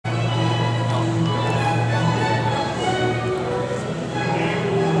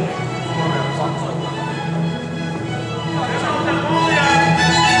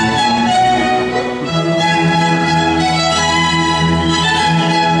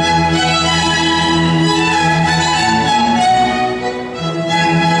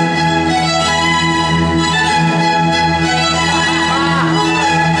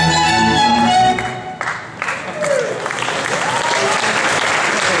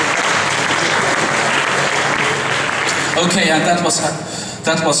Okay, and that was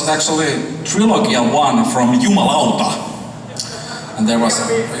actually Trilogia 1 from Jumalauta. And there was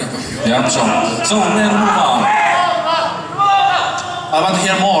yeah, so we'll move on. I want to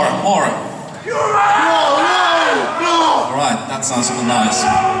hear more. Alright, that sounds nice.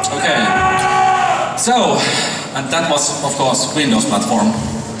 Okay. So, and that was of course Windows platform.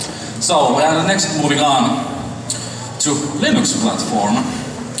 So we are next moving on to Linux platform.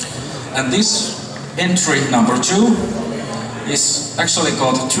 And this entry number 2 is actually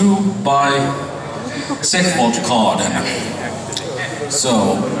called 2 by Segfault Garden.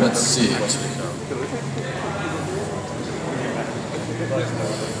 So let's see it.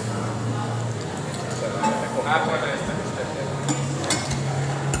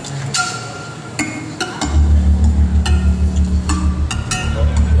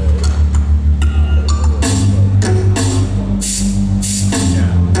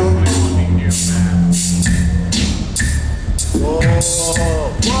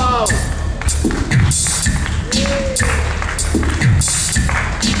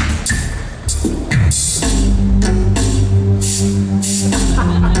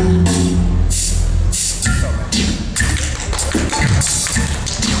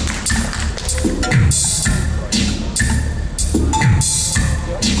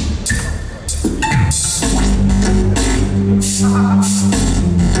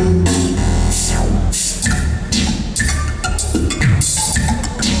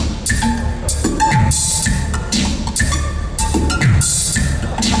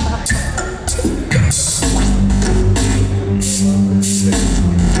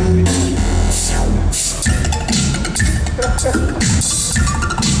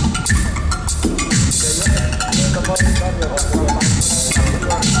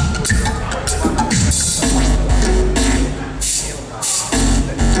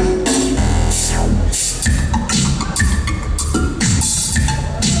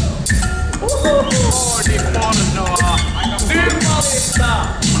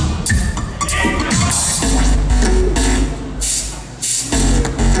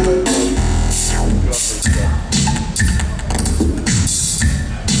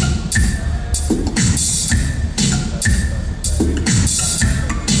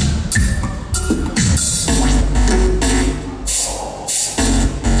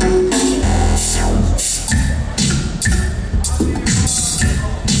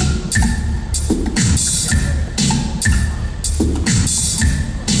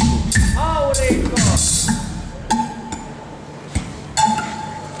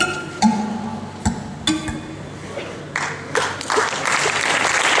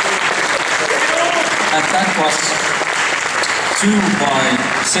 And that was 2 by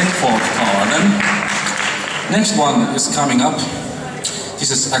Segfault Garden. Next one is coming up.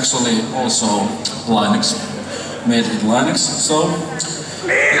 This is actually also Linux, made in Linux. So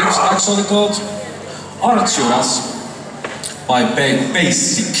it's actually called Arturas by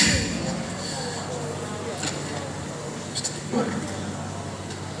Basic.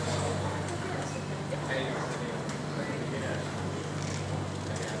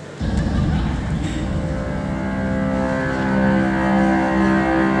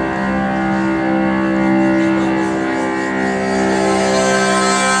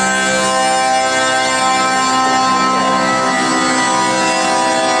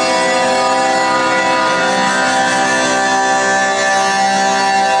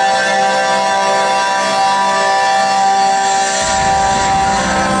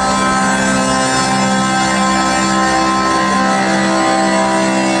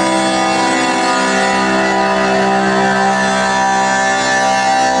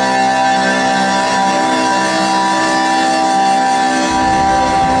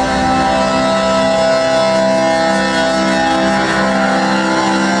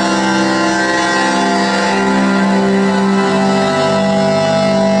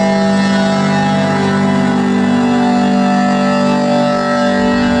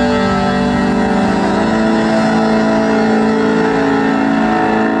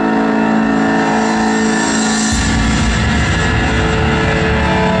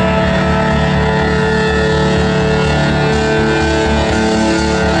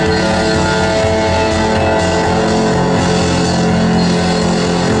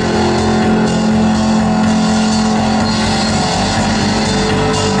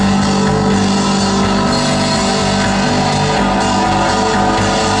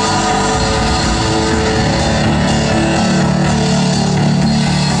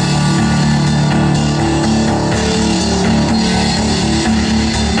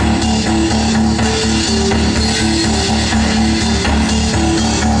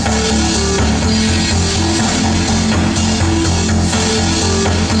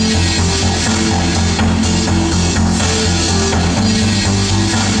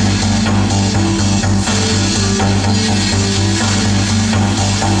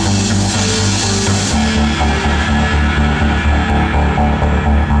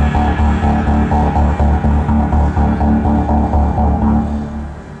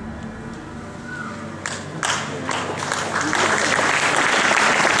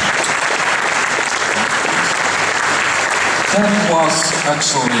 That was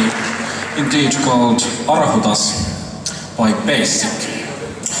actually indeed called Arhutas by Basic.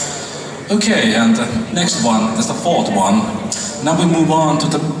 Okay, and the next one, that's the fourth one. Now we move on to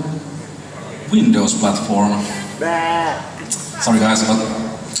the Windows platform. Sorry guys, but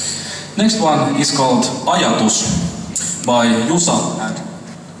next one is called Ajatus by Jusa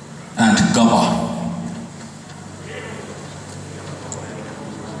and Gaba.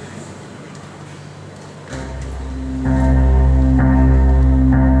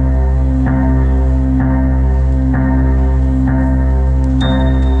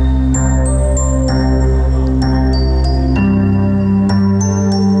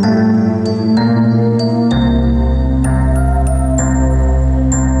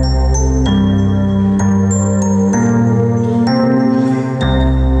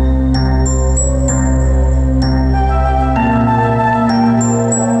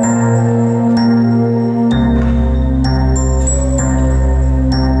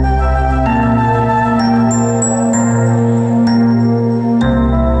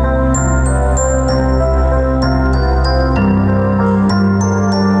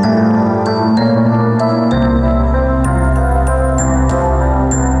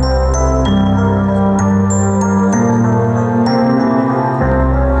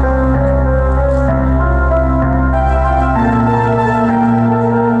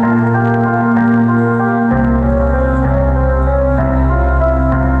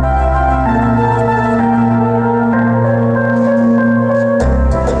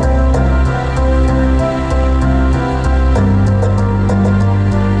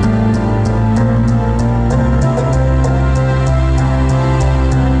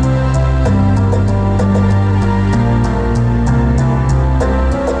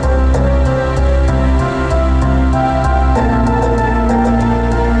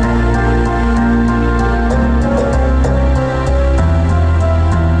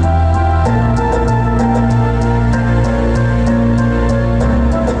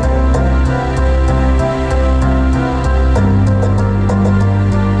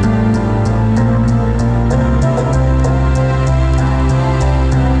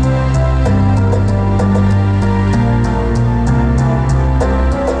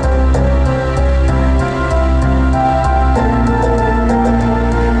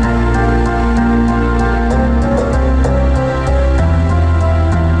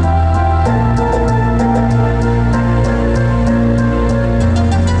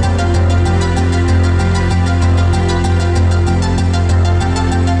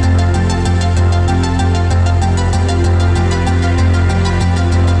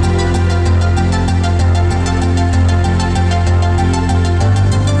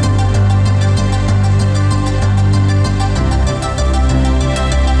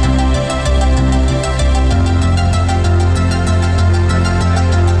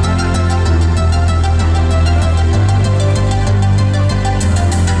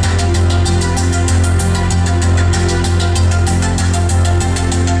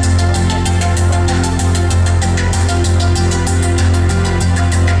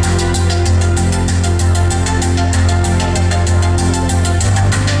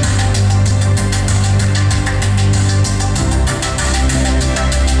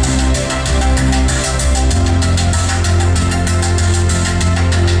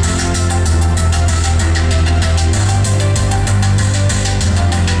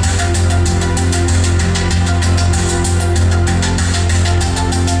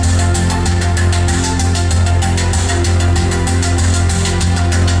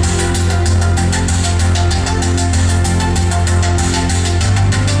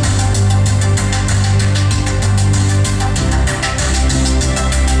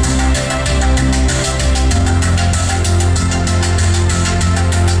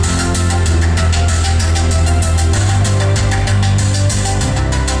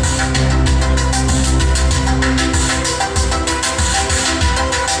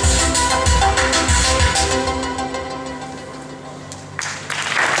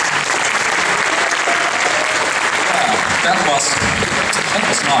 That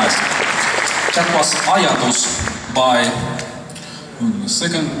was nice. That was Ajatus by, hold on a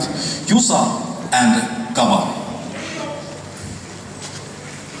second, Jusa and Kava.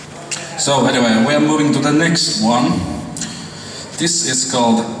 So anyway, we are moving to the next one. This is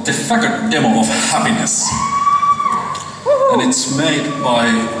called The Faggot Demo of Happiness. And it's made by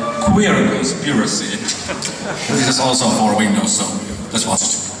Queer Conspiracy. This is also for Windows, so let's watch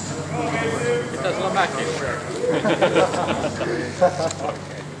it. Pitäisi olla Macin.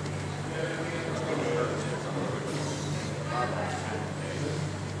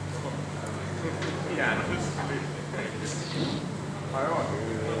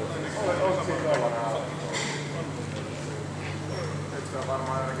 Onko siinä jollain alla? Nyt se on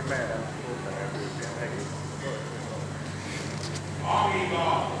varmaan ainakin meidän suhteen tyyppien hekin.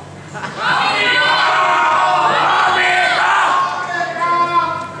 Amiga! Amiga! Amiga!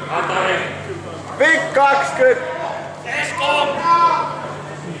 Big 20! Esko!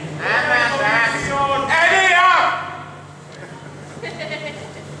 Edia!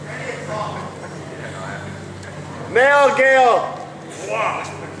 Neo Geo! Wow.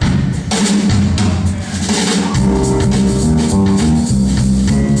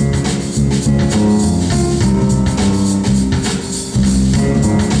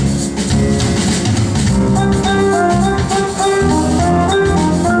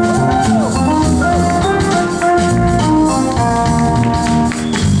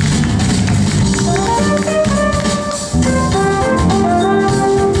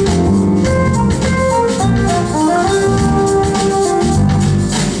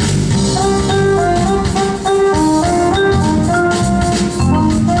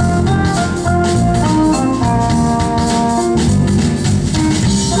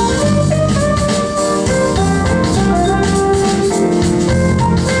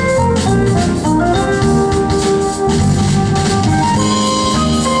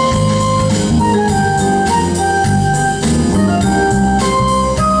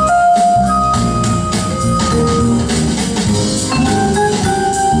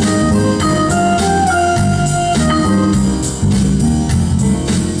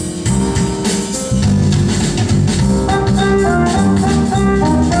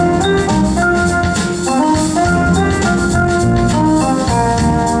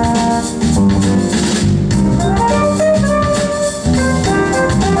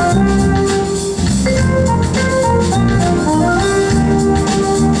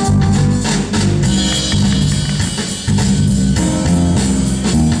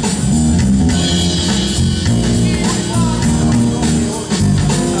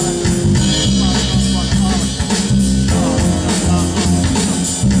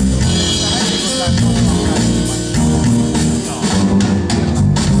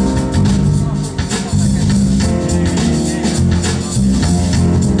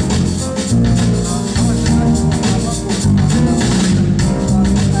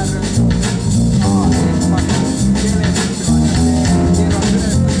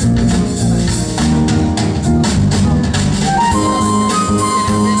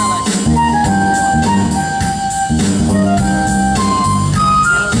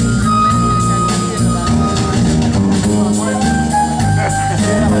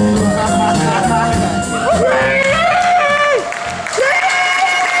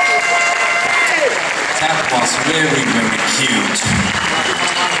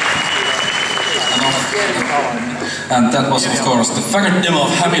 And that was, of course, the faggot demo of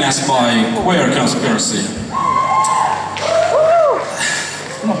Happiness by Queer Conspiracy.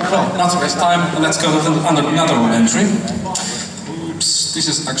 Well, not waste time, let's go to another entry. Oops, this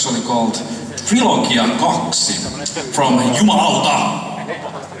is actually called Trilogia 2 from Jumalauta.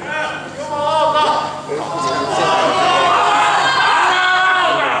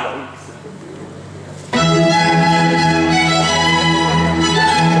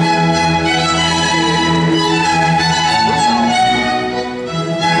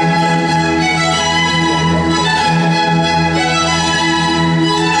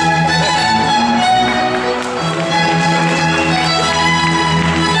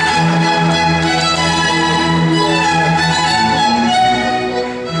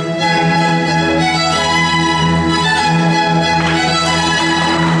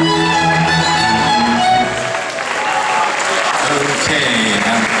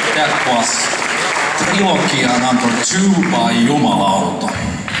 Trilogia number 2 by Jumalauta.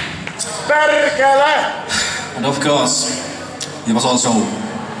 Perkele! And of course, it was also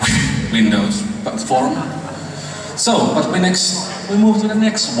Windows platform. So, but we move to the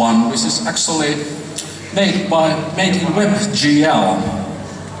next one, which is actually made in WebGL.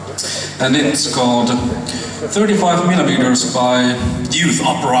 And it's called 35mm by Youth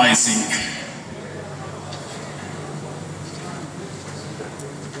Uprising.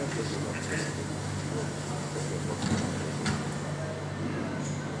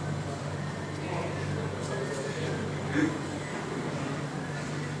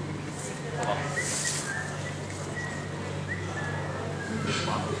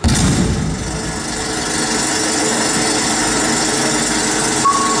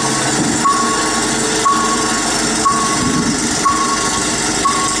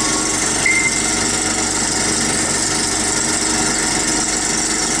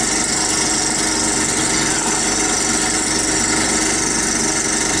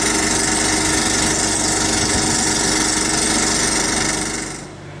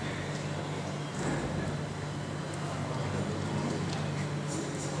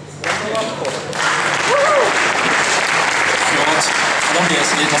 And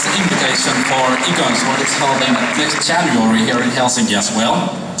obviously it was an invitation for Icons, what it's holding next January here in Helsinki as well.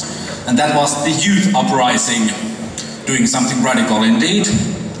 And that was the youth uprising, doing something radical indeed.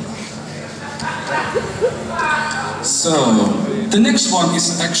 So, the next one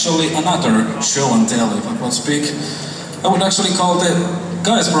is actually another show and tell, if I will speak. I would actually call the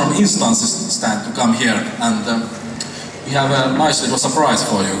guys from Instances stand to come here, and we have a nice little surprise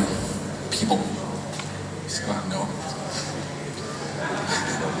for you, people. No.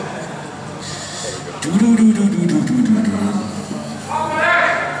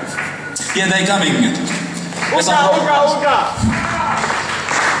 Yeah, they're coming.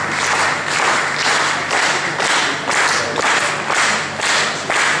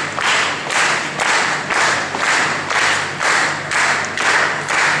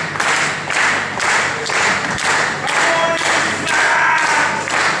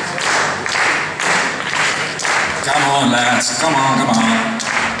 Come on, lads. Come on, come on.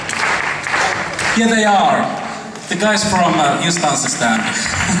 Here they are. The guys from Instances stand.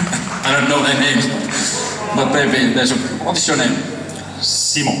 I don't know their names, but maybe they should. What is your name?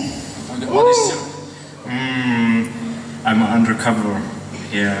 Simo. What is your... I'm undercover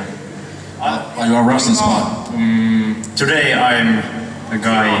here. Are you a Russian spy? Today I'm a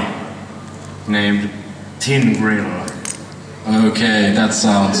guy named Tin Grill. Okay, that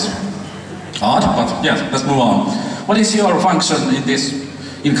sounds odd, but yeah, let's move on. What is your function in this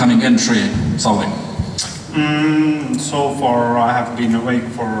incoming entry, Sauli? So far I have been awake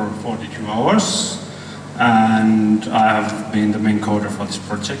for 42 hours and I have been the main coder for this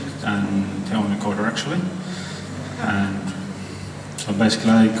project and the only coder actually. And so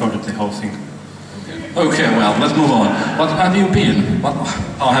basically I coded the whole thing. Okay, well, let's move on. What have you been?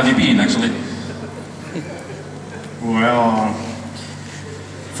 How have you been actually? Well,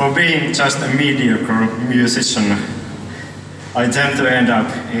 for being just a mediocre musician, I tend to end up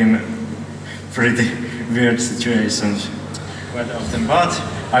in pretty weird situations quite often, but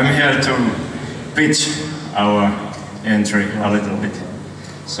I'm here to pitch our entry a little bit.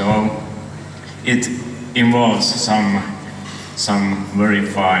 So it involves some very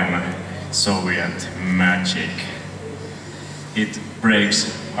fine Soviet magic. It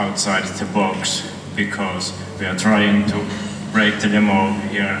breaks outside the box because we are trying to break the demo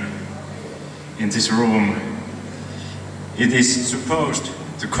here in this room. It is supposed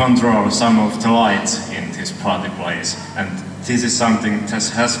to control some of the lights in this party place, and this is something that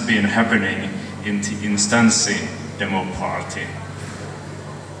has been happening in the Instancy demo party.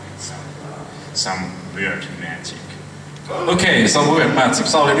 Some weird magic. Okay, some weird magic.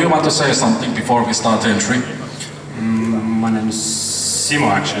 Sauli, do you want to say something before we start entry? My name is Simo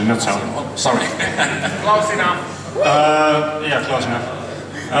actually, not Sauli. Oh, sorry. Close enough. Yeah, close enough.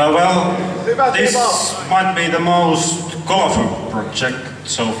 Well, this might be the most colorful project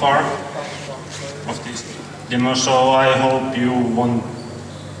so far of this demo, so I hope you won't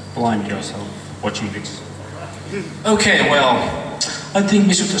blind yourself watching this. Okay, well, I think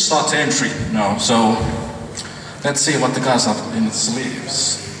we should start the entry now, so let's see what the guys have in the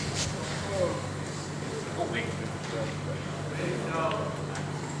sleeves.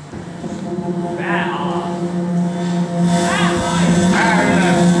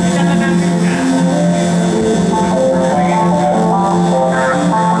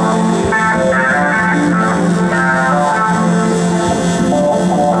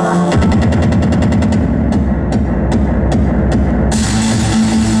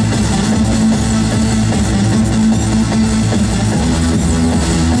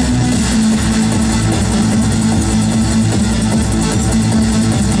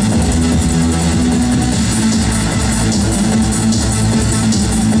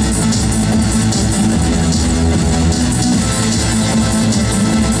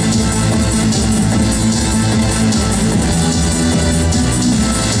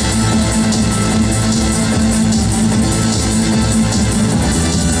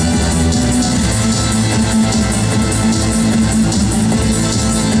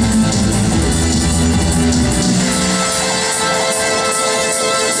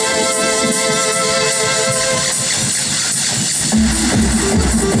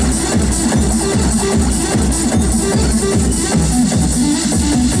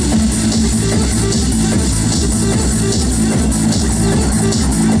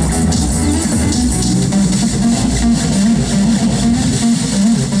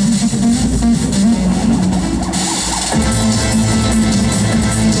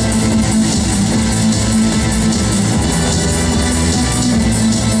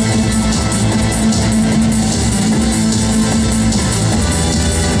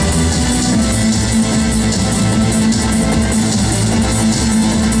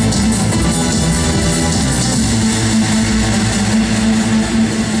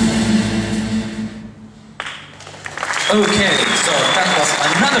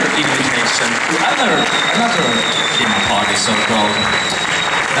 another invitation to another dinner party, so called.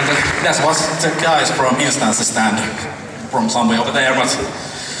 And that was the guys from Instance stand from somewhere over there, but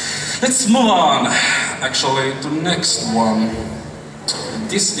let's move on actually to the next one.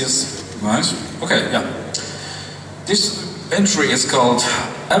 This is nice. Okay, yeah. This entry is called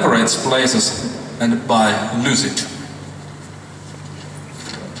Average Places and by Lucid.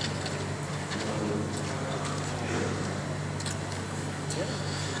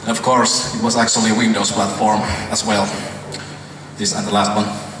 Of course, it was actually a Windows platform as well. This and the last one.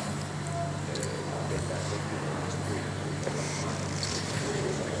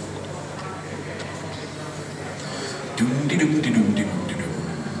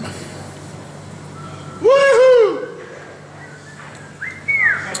 Woohoo!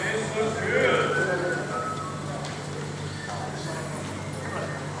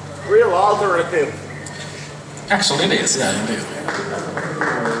 Real alternative. Actually it is, yeah, indeed.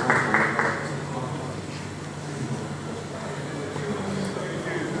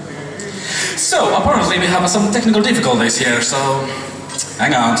 So, apparently we have some technical difficulties here, so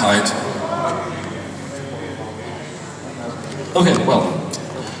hang on tight. Okay, well,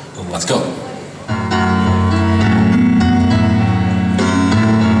 let's go.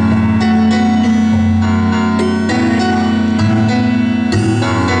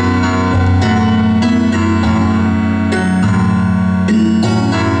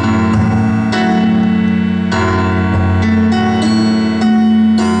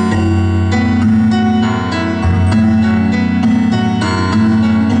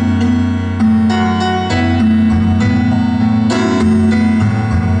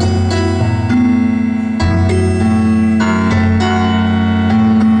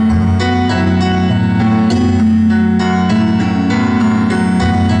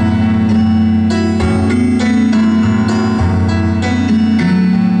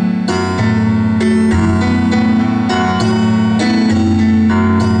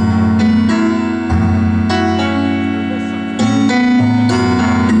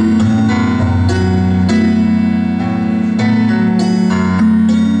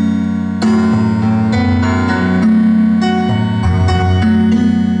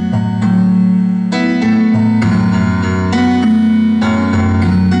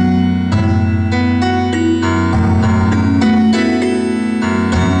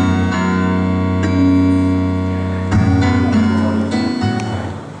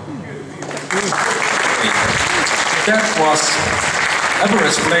 That was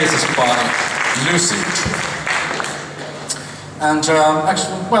Average Places by Lucid. And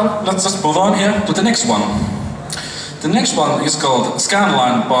actually, well, let's just move on here to the next one. The next one is called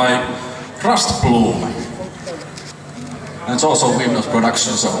Scanline by Rust Bloom. And it's also Windows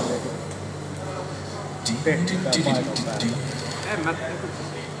production, so. En mä...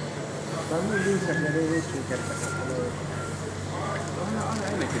 Tää on niin yksinkertainen aina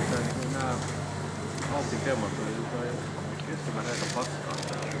ennenkin tää niin nää altin demot oli jotain kestävän näitä paskaa.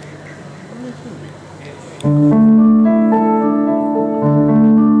 On niin hyviä.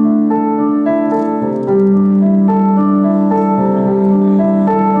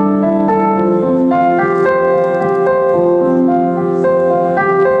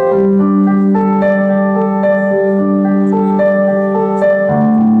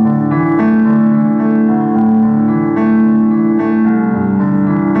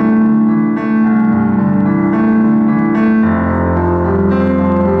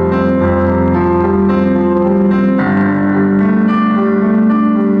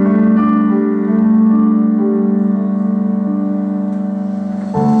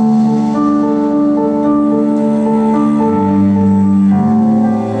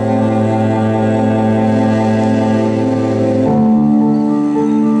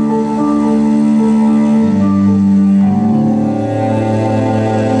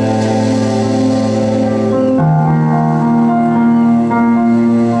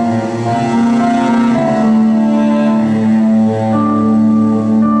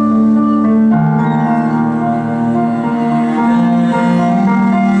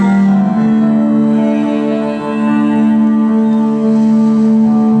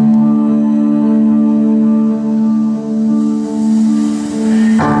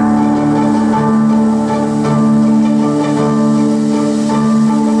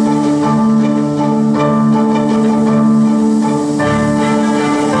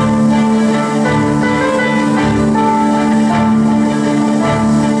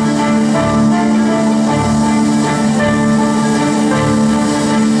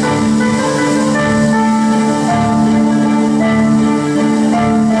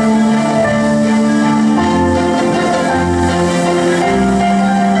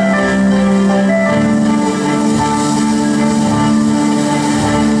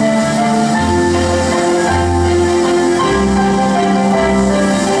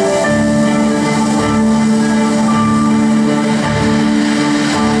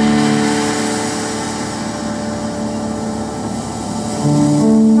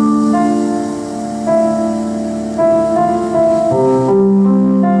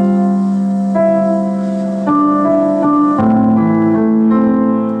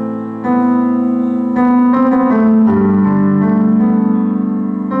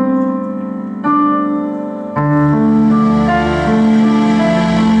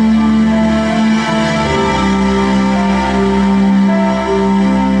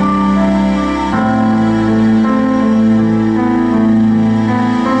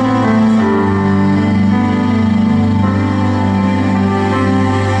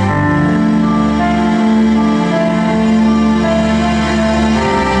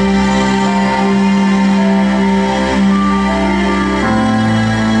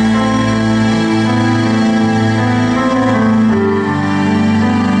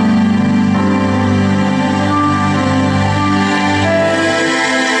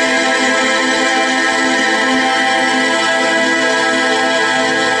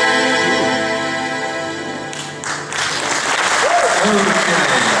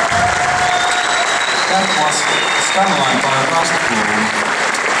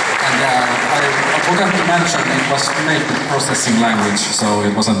 forgot to mention it was made with processing language, so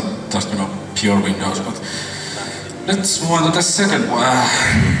it wasn't just pure Windows. But let's move on to the second one.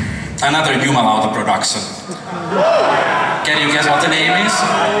 Another Jumalauta production. Can you guess what the name is?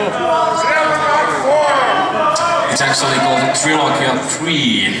 It's actually called Trilogia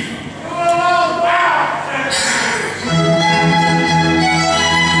 3.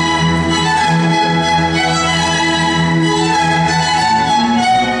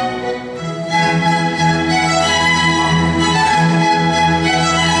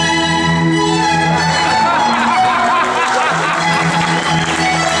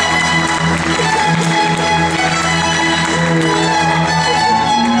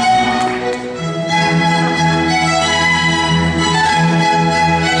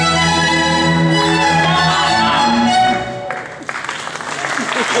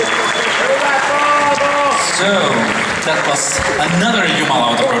 So, that was another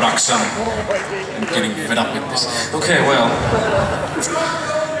Jumalauta production. I'm getting fed up with this. Okay, well,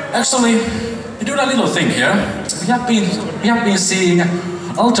 actually, we do a little thing here. We have been seeing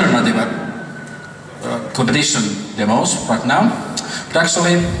alternative competition demos right now, but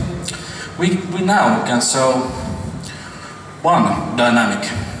actually, we now can show one dynamic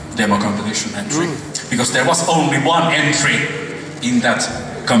demo competition entry, because there was only one entry in that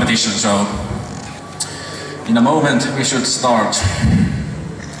competition, so in a moment we should start.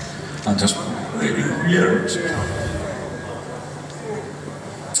 I'm just waiting here.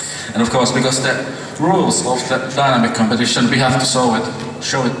 And of course, because the rules of the dynamic competition, we have to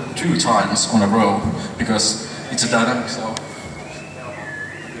show it 2 times on a row, because it's a dynamic, so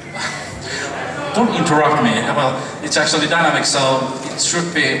don't interrupt me. Well, it's actually dynamic, so it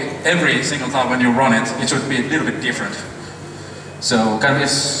should be every single time when you run it, it should be a little bit different. So can we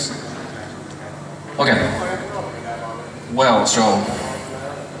okay. Well, so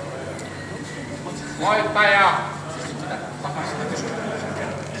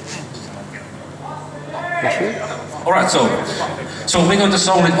alright, so we're going to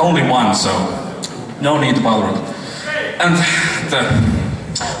show it only one, so no need to bother. And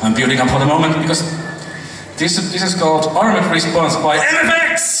I'm building up for the moment because this is called Armored Response by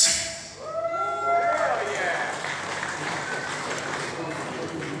MFX!